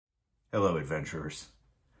Hello, adventurers.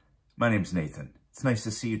 My name's Nathan. It's nice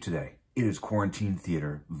to see you today. It is Quarantine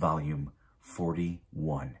Theater, Volume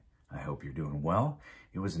 41. I hope you're doing well.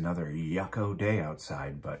 It was another yucko day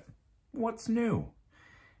outside, but what's new?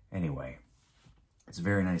 Anyway, it's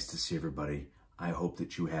very nice to see everybody. I hope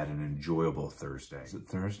that you had an enjoyable Thursday. Is it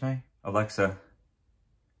Thursday? Alexa,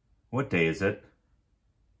 what day is it?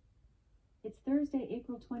 It's Thursday,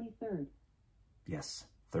 April 23rd. Yes,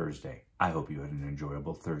 Thursday. I hope you had an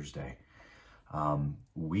enjoyable Thursday.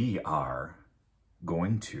 We are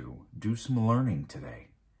going to do some learning today,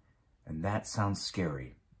 and that sounds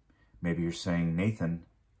scary. Maybe you're saying, Nathan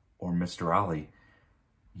or Mr. Ollie,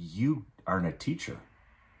 you aren't a teacher,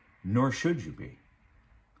 nor should you be.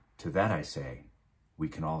 To that I say, we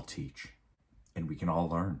can all teach, and we can all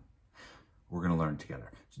learn. We're going to learn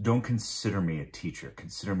together. So don't consider me a teacher.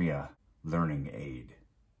 Consider me a learning aid.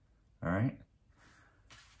 All right?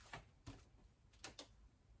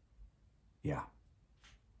 Yeah.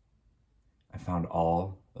 I found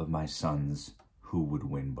all of my son's Who Would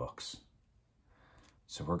Win books.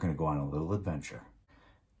 So we're going to go on a little adventure.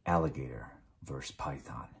 Alligator versus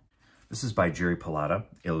Python. This is by Jerry Pallotta,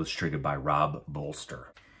 illustrated by Rob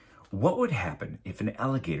Bolster. What would happen if an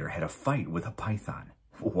alligator had a fight with a python?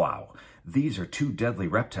 Wow, these are two deadly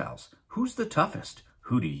reptiles. Who's the toughest?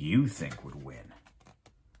 Who do you think would win?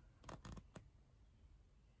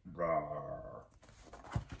 Rawr.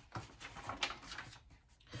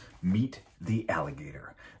 Meet the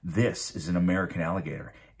alligator. This is an American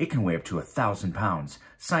alligator. It can weigh up to 1,000 pounds.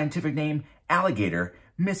 Scientific name, Alligator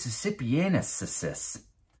mississippiensis.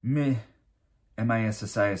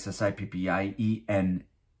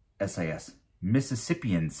 M-I-S-S-I-S-S-I-P-P-I-E-N-S-I-S.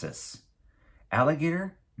 Mississippiensis.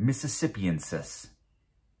 Alligator mississippiensis.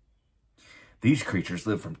 These creatures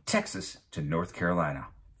live from Texas to North Carolina.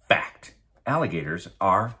 Fact, alligators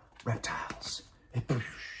are reptiles.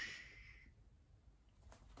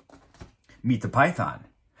 Meet the python.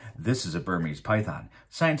 This is a Burmese python.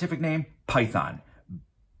 Scientific name, python.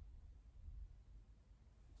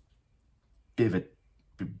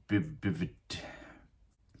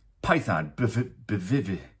 Python bivivitatus.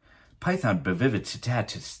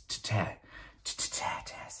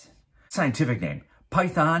 Scientific name,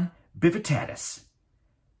 Python bivitatus.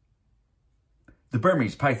 The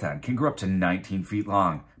Burmese python can grow up to 19 feet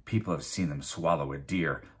long. People have seen them swallow a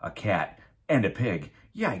deer, a cat, and a pig.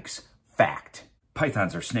 Yikes. Fact.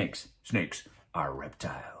 Pythons are snakes. Snakes are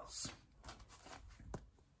reptiles.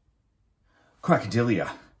 Crocodilia.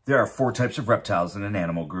 There are 4 types of reptiles in an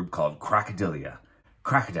animal group called crocodilia.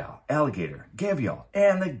 Crocodile, alligator, gavial,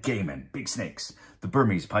 and the gaiman, big snakes. The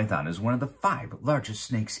Burmese python is one of the 5 largest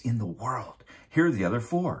snakes in the world. Here are the other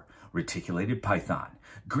 4. Reticulated python,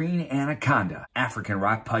 green anaconda, African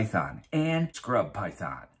rock python, and scrub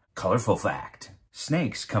python. Colorful fact.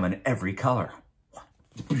 Snakes come in every color.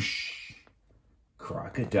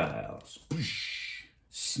 Crocodiles.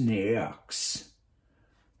 Snakes.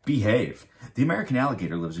 Behave. The American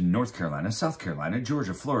alligator lives in North Carolina, South Carolina,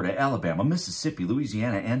 Georgia, Florida, Alabama, Mississippi,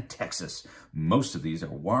 Louisiana, and Texas. Most of these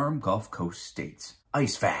are warm Gulf Coast states.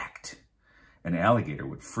 Ice fact. An alligator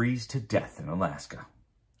would freeze to death in Alaska.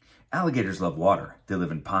 Alligators love water. They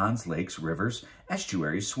live in ponds, lakes, rivers,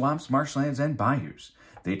 estuaries, swamps, marshlands, and bayous.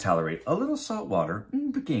 They tolerate a little salt water,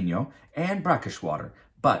 pequeño, and brackish water,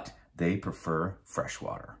 but they prefer fresh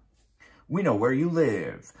water. We know where you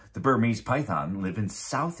live. The Burmese python live in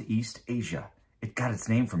Southeast Asia. It got its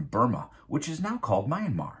name from Burma, which is now called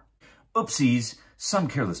Myanmar. Oopsies, some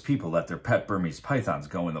careless people let their pet Burmese pythons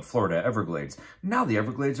go in the Florida Everglades. Now the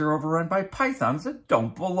Everglades are overrun by pythons that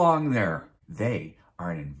don't belong there. They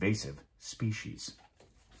are an invasive species.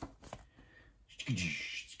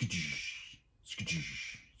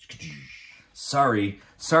 Sorry,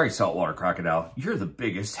 saltwater crocodile. You're the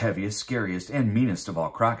biggest, heaviest, scariest, and meanest of all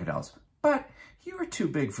crocodiles. But you are too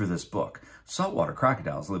big for this book. Saltwater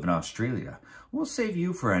crocodiles live in Australia. We'll save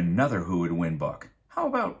you for another Who Would Win book. How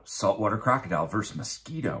about saltwater crocodile versus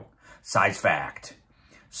mosquito? Size fact.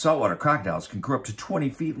 Saltwater crocodiles can grow up to 20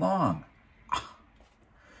 feet long.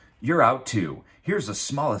 You're out too. Here's the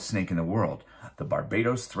smallest snake in the world, the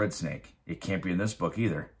Barbados thread snake. It can't be in this book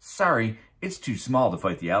either. Sorry, it's too small to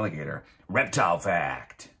fight the alligator. Reptile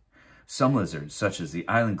fact. Some lizards, such as the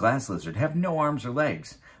island glass lizard, have no arms or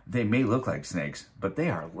legs. They may look like snakes, but they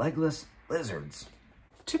are legless lizards.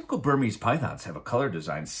 Typical Burmese pythons have a color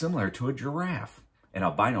design similar to a giraffe. An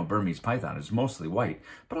albino Burmese python is mostly white,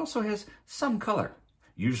 but also has some color,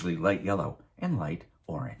 usually light yellow and light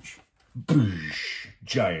orange. Boosh!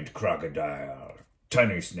 Giant crocodile,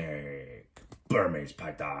 tiny snake, Burmese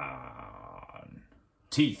python.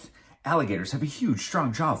 Teeth. Alligators have a huge,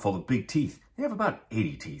 strong jaw full of big teeth. They have about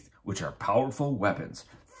 80 teeth, which are powerful weapons.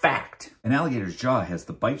 Fact! An alligator's jaw has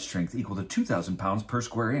the bite strength equal to 2,000 pounds per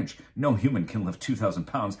square inch. No human can lift 2,000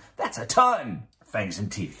 pounds. That's a ton! Fangs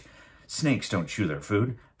and teeth. Snakes don't chew their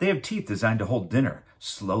food. They have teeth designed to hold dinner.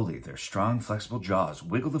 Slowly, their strong, flexible jaws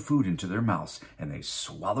wiggle the food into their mouths, and they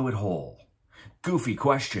swallow it whole. Goofy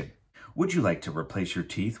question. Would you like to replace your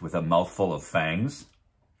teeth with a mouthful of fangs?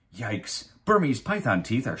 Yikes. Burmese python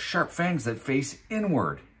teeth are sharp fangs that face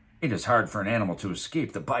inward. It is hard for an animal to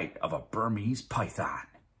escape the bite of a Burmese python.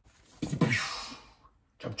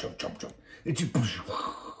 Jump, jump, jump, jump.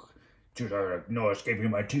 No escaping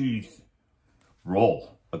my teeth.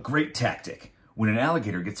 Roll. A great tactic. When an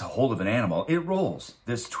alligator gets a hold of an animal, it rolls.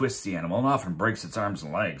 This twists the animal and often breaks its arms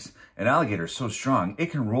and legs. An alligator is so strong,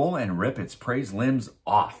 it can roll and rip its prey's limbs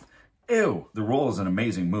off. Ew, the roll is an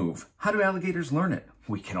amazing move. How do alligators learn it?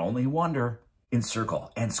 We can only wonder.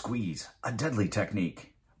 Encircle and squeeze, a deadly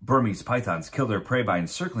technique. Burmese pythons kill their prey by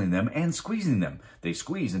encircling them and squeezing them. They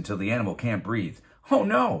squeeze until the animal can't breathe. Oh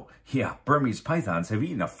no! Yeah, Burmese pythons have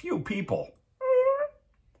eaten a few people.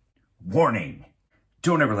 Warning!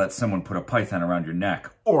 Don't ever let someone put a python around your neck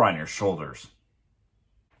or on your shoulders.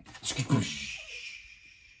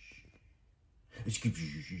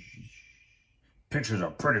 Pictures are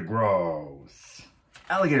pretty gross.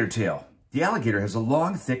 Alligator tail. The alligator has a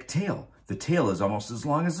long, thick tail. The tail is almost as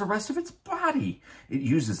long as the rest of its body. It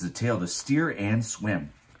uses the tail to steer and swim.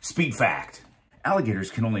 Speed fact. Alligators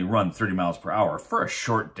can only run 30 miles per hour for a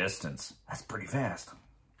short distance. That's pretty fast.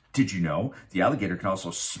 Did you know the alligator can also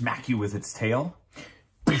smack you with its tail?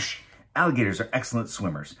 Alligators are excellent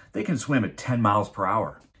swimmers. They can swim at 10 miles per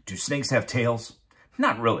hour. Do snakes have tails?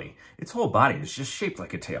 Not really. Its whole body is just shaped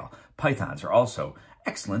like a tail. Pythons are also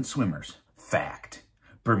excellent swimmers. Fact.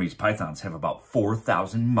 Burmese pythons have about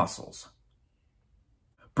 4,000 muscles.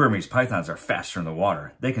 Burmese pythons are faster in the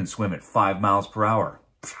water. They can swim at 5 miles per hour.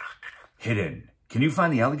 Hidden. Can you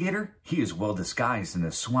find the alligator? He is well disguised in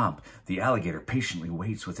the swamp. The alligator patiently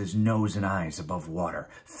waits with his nose and eyes above water.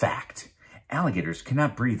 Fact. Alligators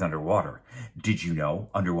cannot breathe underwater. Did you know,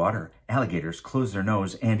 underwater, alligators close their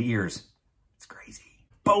nose and ears? It's crazy.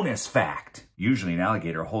 Bonus fact. Usually an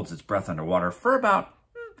alligator holds its breath underwater for about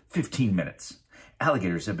 15 minutes.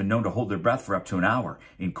 Alligators have been known to hold their breath for up to an hour.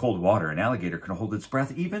 In cold water, an alligator can hold its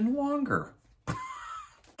breath even longer.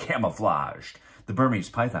 Camouflaged. The Burmese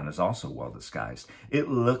python is also well disguised. It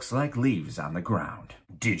looks like leaves on the ground.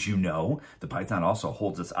 Did you know the python also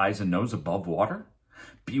holds its eyes and nose above water?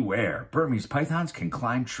 Beware, Burmese pythons can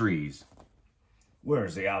climb trees.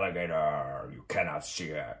 Where's the alligator? You cannot see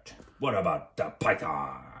it. What about the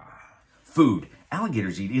python? Food.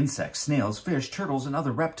 Alligators eat insects, snails, fish, turtles, and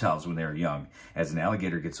other reptiles when they are young. As an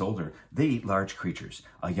alligator gets older, they eat large creatures.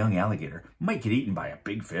 A young alligator might get eaten by a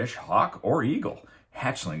big fish, hawk, or eagle.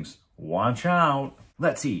 Hatchlings, watch out.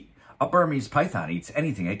 Let's eat. A Burmese python eats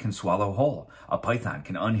anything it can swallow whole. A python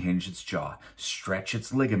can unhinge its jaw, stretch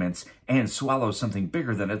its ligaments, and swallow something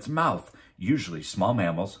bigger than its mouth, usually small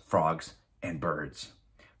mammals, frogs, and birds.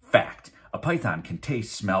 Fact. A python can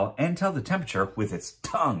taste, smell, and tell the temperature with its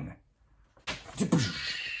tongue.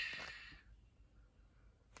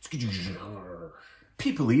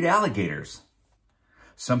 People eat alligators.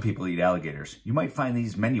 Some people eat alligators. You might find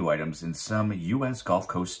these menu items in some U.S. Gulf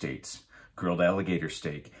Coast states. Grilled alligator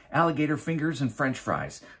steak, alligator fingers and French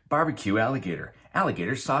fries, barbecue alligator,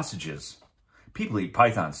 alligator sausages. People eat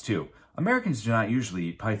pythons too. Americans do not usually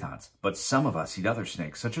eat pythons, but some of us eat other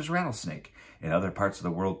snakes, such as rattlesnake. In other parts of the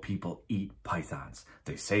world, people eat pythons.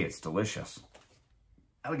 They say it's delicious.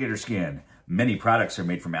 Alligator skin. Many products are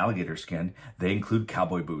made from alligator skin. They include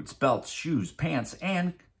cowboy boots, belts, shoes, pants,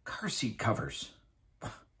 and car seat covers.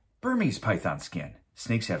 Burmese python skin.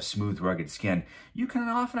 Snakes have smooth, rugged skin. You can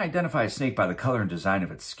often identify a snake by the color and design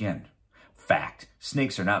of its skin. Fact.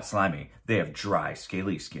 Snakes are not slimy. They have dry,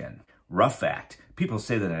 scaly skin. Rough fact. People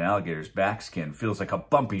say that an alligator's back skin feels like a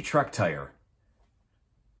bumpy truck tire.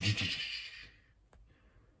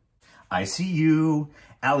 I see you.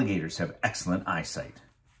 Alligators have excellent eyesight.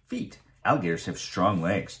 Feet. Alligators have strong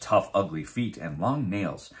legs, tough, ugly feet, and long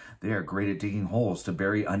nails. They are great at digging holes to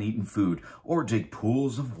bury uneaten food or dig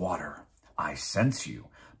pools of water. I sense you.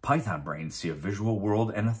 Python brains see a visual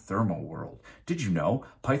world and a thermal world. Did you know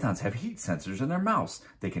pythons have heat sensors in their mouths?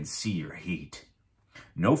 They can see your heat.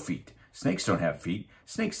 No feet. Snakes don't have feet.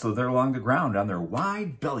 Snakes slither along the ground on their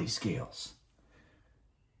wide belly scales.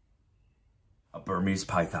 A Burmese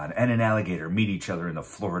python and an alligator meet each other in the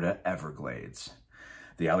Florida Everglades.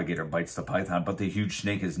 The alligator bites the python, but the huge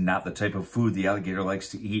snake is not the type of food the alligator likes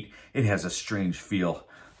to eat. It has a strange feel.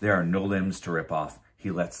 There are no limbs to rip off.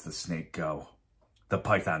 He lets the snake go. The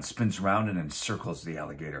python spins around and encircles the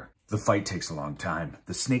alligator. The fight takes a long time.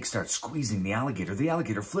 The snake starts squeezing the alligator. The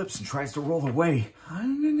alligator flips and tries to roll away.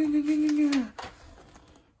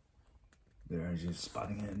 They're just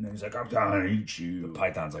spotting it, and he's like, I'm gonna eat you. The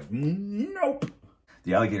python's like, nope.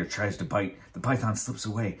 The alligator tries to bite. The python slips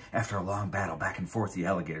away. After a long battle back and forth, the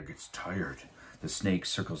alligator gets tired. The snake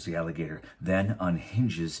circles the alligator, then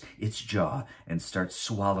unhinges its jaw and starts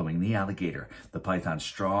swallowing the alligator. The python's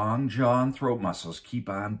strong jaw and throat muscles keep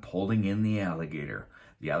on pulling in the alligator.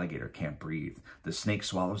 The alligator can't breathe. The snake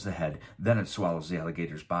swallows the head, then it swallows the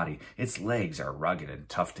alligator's body. Its legs are rugged and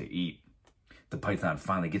tough to eat. The python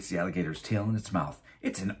finally gets the alligator's tail in its mouth.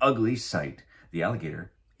 It's an ugly sight. The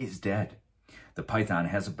alligator is dead. The python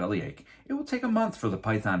has a bellyache. It will take a month for the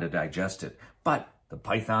python to digest it, but the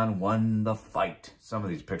python won the fight. Some of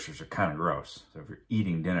these pictures are kind of gross. So if you're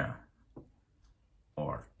eating dinner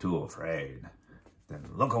or too afraid, then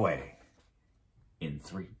look away. In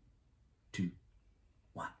 3, 2,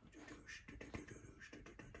 1.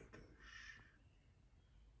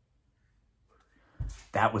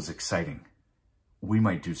 That was exciting. We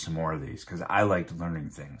might do some more of these because I liked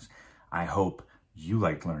learning things. I hope you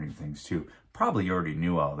liked learning things too. Probably you already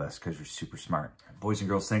knew all this because you're super smart. Boys and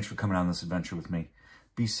girls, thanks for coming on this adventure with me.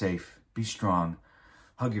 Be safe, be strong,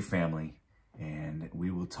 hug your family, and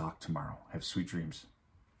we will talk tomorrow. Have sweet dreams.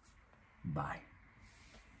 Bye.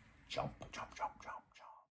 Jump, jump, jump, jump.